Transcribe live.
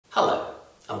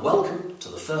and welcome to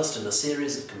the first in a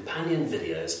series of companion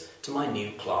videos to my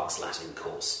new Clarke's Latin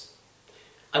course.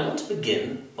 I want to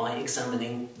begin by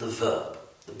examining the verb,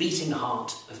 the beating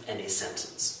heart of any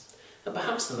sentence. And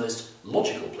perhaps the most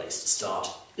logical place to start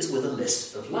is with a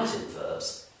list of Latin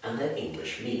verbs and their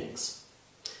English meanings.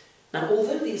 Now,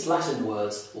 although these Latin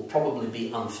words will probably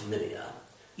be unfamiliar,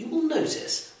 you will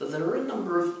notice that there are a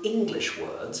number of English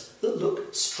words that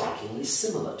look strikingly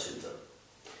similar to them.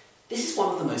 This is one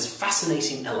of the most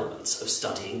fascinating elements of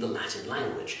studying the Latin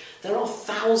language. There are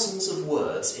thousands of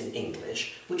words in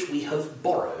English which we have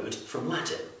borrowed from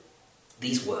Latin.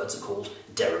 These words are called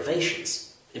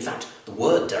derivations. In fact, the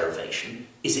word derivation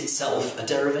is itself a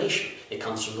derivation. It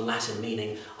comes from the Latin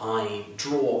meaning I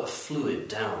draw a fluid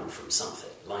down from something,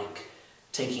 like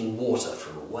taking water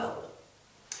from a well.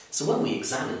 So when we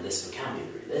examine this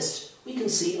vocabulary list, we can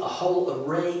see a whole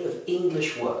array of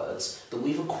English words that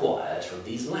we've acquired from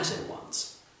these Latin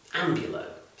ones. Ambulo,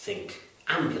 think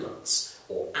ambulance,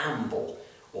 or amble,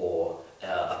 or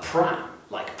a pram,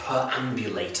 like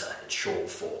perambulator, it's short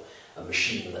for a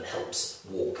machine that helps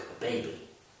walk a baby.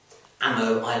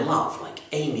 Amo, I love, like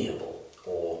amiable,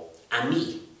 or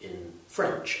ami in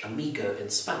French, amigo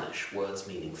in Spanish, words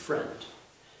meaning friend.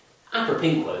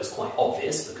 Apropinquo is quite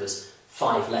obvious because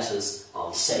 5 letters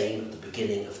are the same at the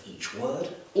beginning of each word.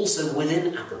 Also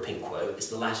within apropinquo is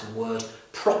the Latin word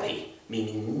propi,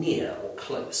 meaning near or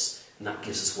close, and that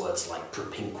gives us words like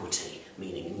propinquity,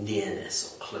 meaning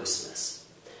nearness or closeness.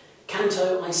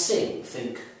 Canto, I sing,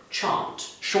 think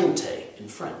chant, chante in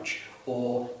French,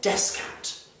 or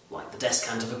descant, like the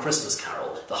descant of a Christmas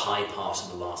carol, the high part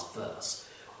in the last verse,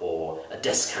 or a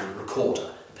descant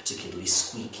recorder, a particularly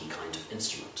squeaky kind of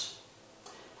instrument.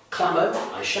 Clamo,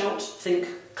 I shout, think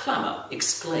clamour,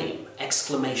 exclaim,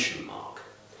 exclamation mark.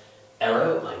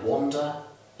 Ero, I wander,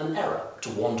 and error, to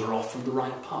wander off from the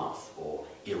right path, or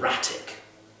erratic.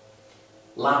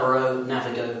 Laboro,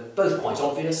 navigo, both quite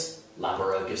obvious.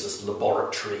 Laboro gives us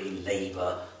laboratory,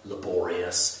 labour,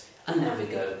 laborious, and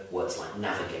navigo, words like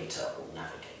navigator or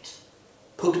navigate.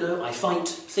 Pugno, I fight,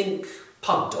 think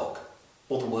pug dog,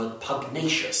 or the word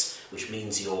pugnacious, which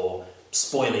means you're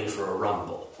spoiling for a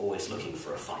rumble, always looking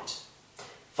for a fight.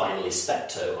 Finally,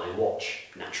 specto, I watch,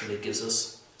 naturally gives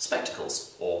us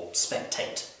spectacles, or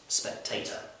spectate,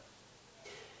 spectator.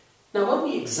 Now, when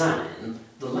we examine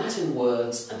the Latin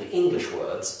words and the English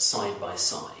words side by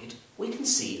side, we can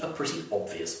see a pretty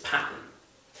obvious pattern.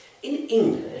 In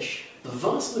English, the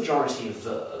vast majority of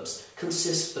verbs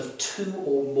consist of 2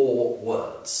 or more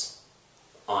words.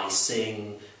 I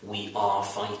sing, we are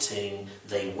fighting,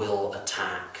 they will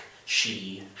attack,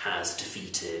 she has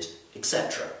defeated,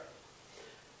 etc.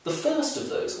 The first of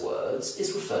those words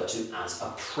is referred to as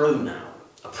a pronoun.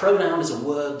 A pronoun is a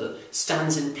word that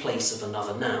stands in place of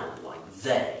another noun, like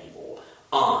they, or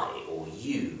I, or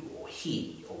you, or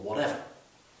he, or whatever.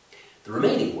 The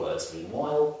remaining words,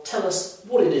 meanwhile, tell us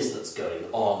what it is that's going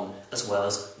on, as well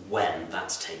as when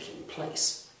that's taking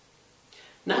place.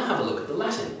 Now have a look at the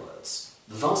Latin words.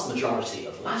 The vast majority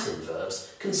of Latin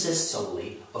verbs consist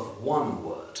solely of one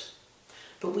word.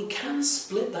 But we can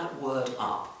split that word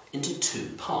up into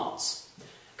 2 parts.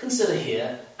 Consider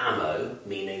here amo,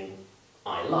 meaning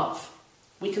I love.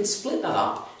 We can split that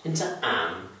up into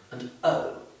am and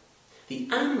o. The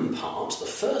am part, the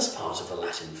first part of a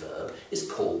Latin verb,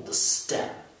 is called the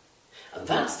stem. And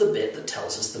that's the bit that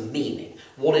tells us the meaning,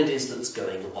 what it is that's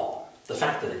going on. The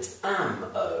fact that it's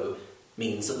am-o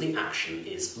means that the action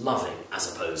is loving,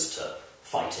 as opposed to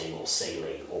fighting or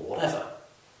sailing or whatever.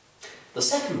 The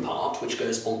second part, which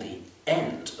goes on the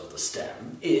end of the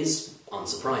stem, is,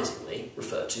 unsurprisingly,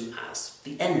 referred to as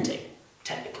the ending,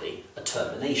 technically a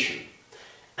termination.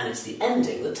 And it's the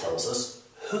ending that tells us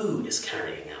who is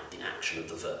carrying out the action of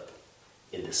the verb.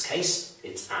 In this case,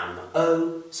 it's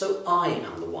am-o, so I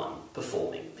am the one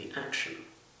performing the action.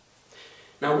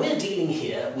 Now, we're dealing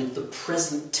here with the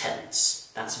present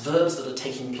tense. That's verbs that are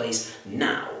taking place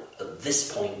now, at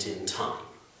this point in time.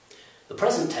 The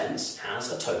present tense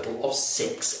has a total of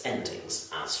 6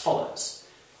 endings as follows.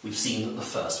 We've seen that the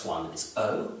first one is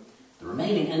o. The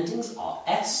remaining endings are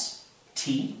s,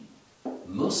 t,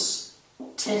 mus,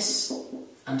 tis,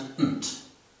 and unt.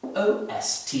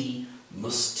 O-S-T,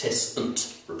 mus, tis,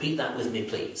 unt. Repeat that with me,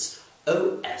 please.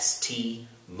 O-S-T,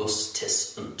 mus,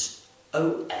 tis, unt.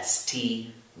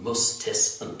 O-S-T, mus,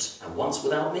 tis, unt. And once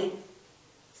without me?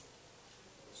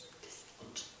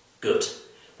 Good.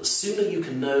 The sooner you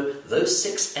can know those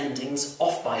 6 endings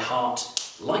off by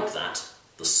heart like that,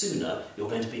 the sooner you're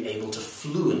going to be able to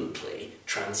fluently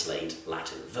translate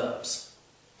Latin verbs.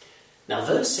 Now,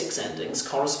 those 6 endings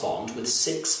correspond with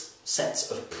 6 sets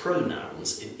of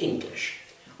pronouns in English.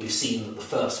 We've seen that the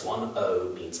first one,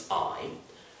 O, means I.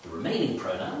 The remaining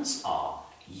pronouns are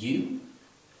you,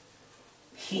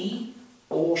 he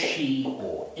or she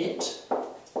or it,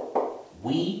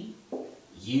 we,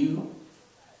 you,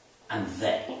 and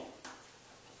they.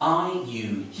 I,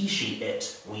 you, he, she,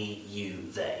 it, we,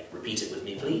 you, they. Repeat it with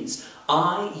me, please.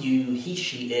 I, you, he,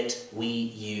 she, it, we,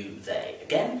 you, they.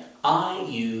 Again. I,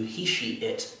 you, he, she,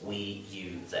 it, we,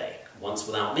 you, they. Once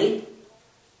without me.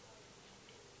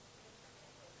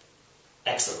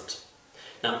 Excellent.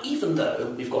 Now, even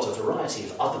though we've got a variety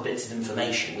of other bits of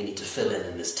information we need to fill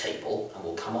in this table, and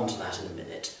we'll come on to that in a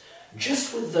minute,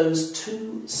 just with those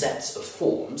two sets of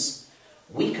forms,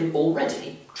 we can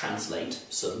already translate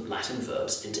some Latin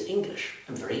verbs into English,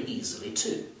 and very easily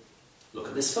too. Look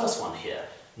at this first one here,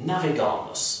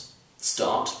 navigamus.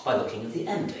 Start by looking at the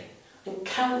ending, and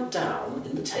count down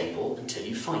in the table until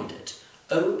you find it.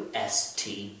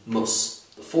 O-S-T, mus,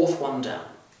 the fourth one down.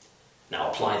 Now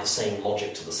apply the same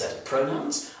logic to the set of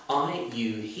pronouns, I,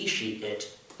 you, he, she,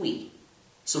 it, we.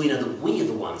 So we know that we are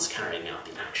the ones carrying out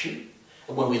the action,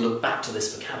 and when we look back to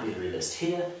this vocabulary list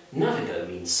here, navigo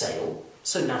means sail,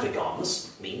 so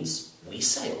navigamus means we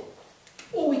sail.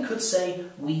 Or we could say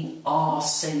we are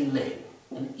sailing,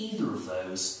 and either of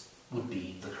those would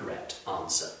be the correct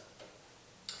answer.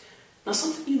 Now,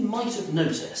 something you might have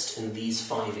noticed in these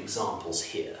 5 examples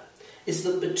here is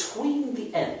that between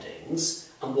the endings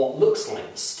and what looks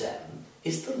like the stem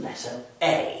is the letter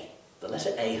A. The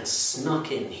letter A has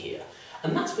snuck in here,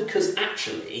 and that's because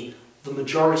actually the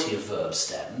majority of verb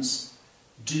stems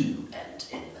do end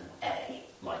in an A,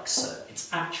 like so.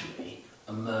 It's actually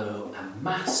a mo, a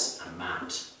mas, a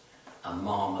mat, a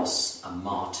marmus, a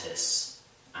martis,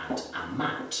 and a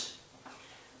mat.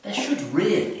 There should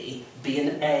really be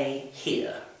an A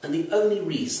here, and the only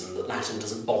reason that Latin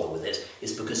doesn't bother with it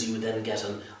is because you would then get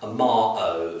a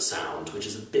mar-o sound, which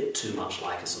is a bit too much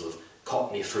like a sort of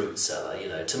Cockney fruit seller, you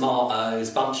know,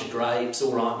 tomatoes, bunch of grapes,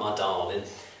 all right, my darling.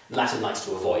 Latin likes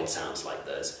to avoid sounds like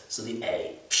those, so the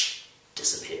A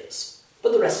disappears.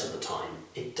 But the rest of the time,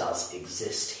 it does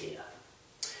exist here.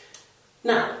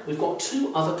 Now, we've got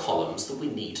 2 other columns that we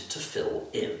need to fill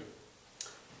in.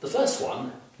 The first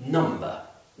one, number,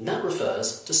 and that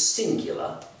refers to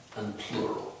singular and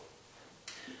plural.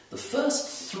 The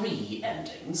first 3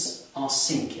 endings are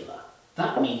singular.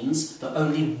 That means that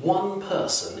only one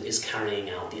person is carrying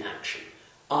out the action.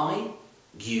 I,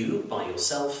 you by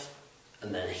yourself,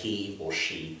 and then he or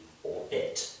she or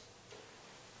it.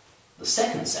 The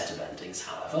second set of endings,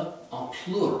 however, are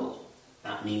plural.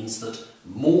 That means that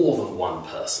more than one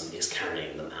person is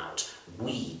carrying them out.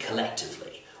 We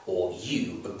collectively, or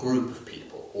you, a group of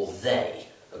people, or they,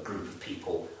 a group of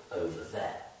people over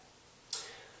there.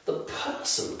 The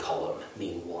person column,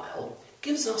 meanwhile,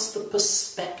 gives us the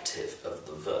perspective of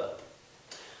the verb.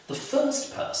 The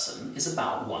first person is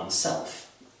about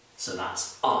oneself, so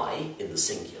that's I in the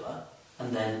singular,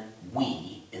 and then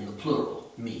we in the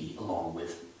plural, me along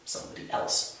with somebody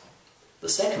else. The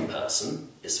second person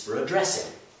is for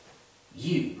addressing,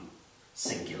 you,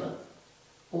 singular,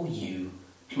 or you,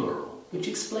 plural, which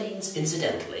explains,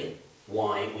 incidentally,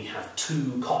 why we have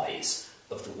 2 copies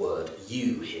of the word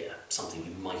you here, something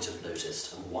you might have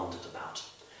noticed and wondered about.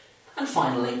 And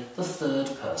finally, the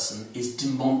third person is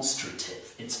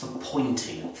demonstrative. It's for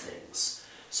pointing at things.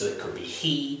 So it could be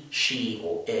he, she,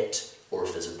 or it, or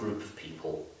if there's a group of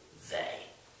people, they.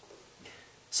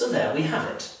 So there we have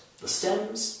it. The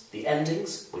stems, the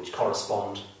endings, which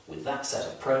correspond with that set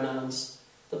of pronouns,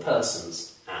 the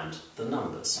persons, and the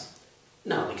numbers.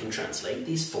 Now we can translate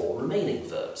these 4 remaining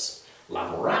verbs.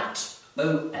 Laborat,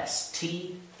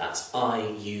 O-S-T, that's I,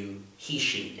 you, he,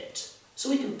 she, it. So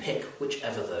we can pick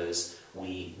whichever those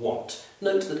we want.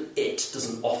 Note that it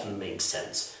doesn't often make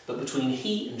sense, but between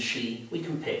he and she, we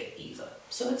can pick either.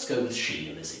 So let's go with she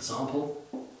in this example.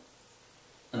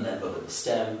 And then look at the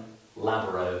stem.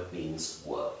 Laboro means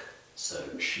work,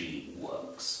 so she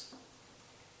works.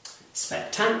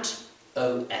 Spectant,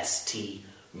 O-S-T,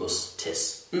 mus,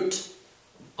 tis, nt.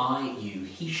 I, you,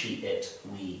 he, she, it,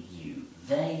 we, you,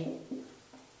 they.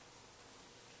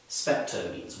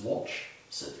 Specto means watch,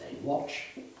 so they watch.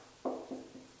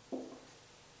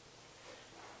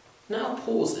 Now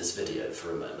pause this video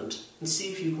for a moment and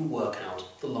see if you can work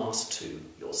out the last 2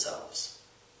 yourselves.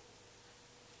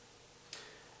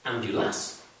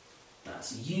 Ambulas,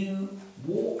 that's you,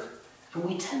 walk, and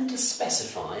we tend to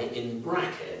specify in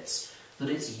brackets that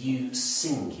it's you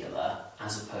singular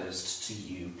as opposed to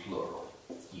you plural.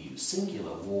 You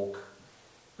singular walk,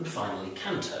 and finally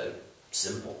canto,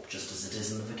 simple, just as it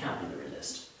is in the vocabulary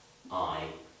list. I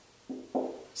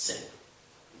sing.